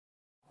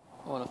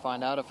Want to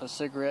find out if a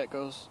cigarette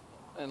goes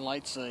and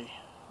lights a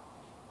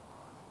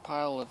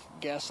pile of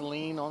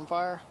gasoline on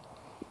fire?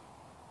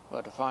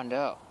 Well, to find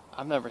out.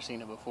 I've never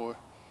seen it before,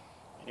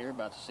 and you're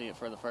about to see it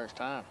for the first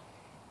time.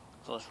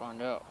 So let's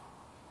find out.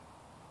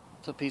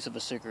 It's a piece of a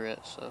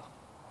cigarette, so.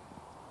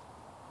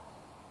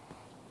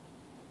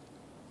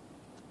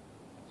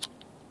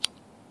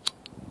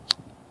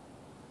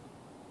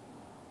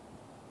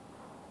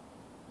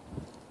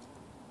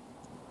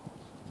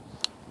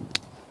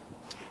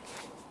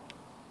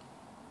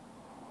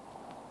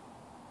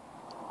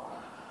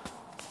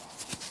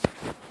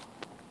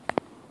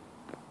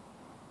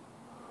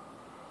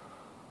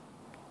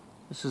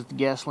 This is the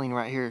gasoline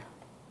right here.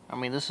 I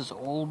mean, this is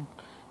old.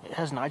 It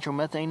has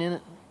nitromethane in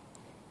it.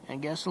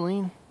 And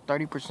gasoline,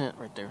 30%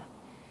 right there.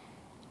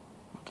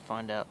 Have to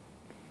find out.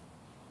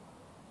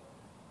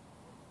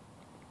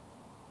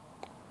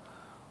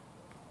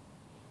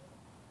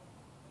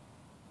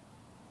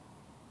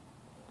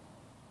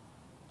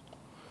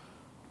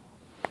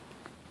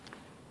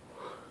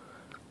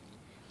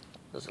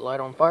 Does it light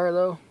on fire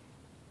though?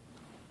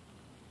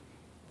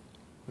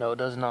 No, it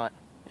does not.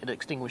 It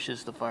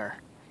extinguishes the fire.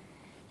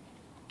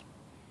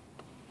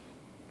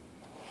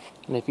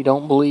 And if you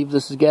don't believe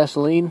this is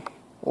gasoline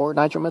or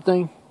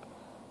nitromethane,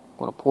 I'm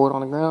going to pour it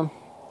on the ground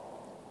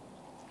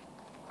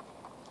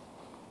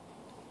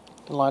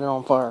and light it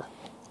on fire.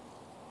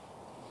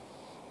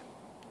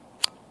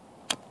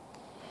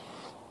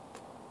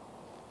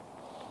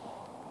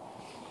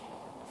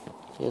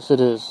 Yes, it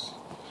is.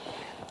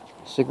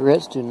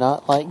 Cigarettes do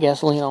not light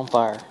gasoline on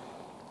fire.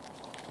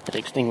 It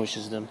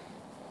extinguishes them.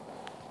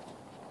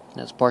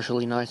 That's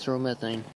partially nitromethane.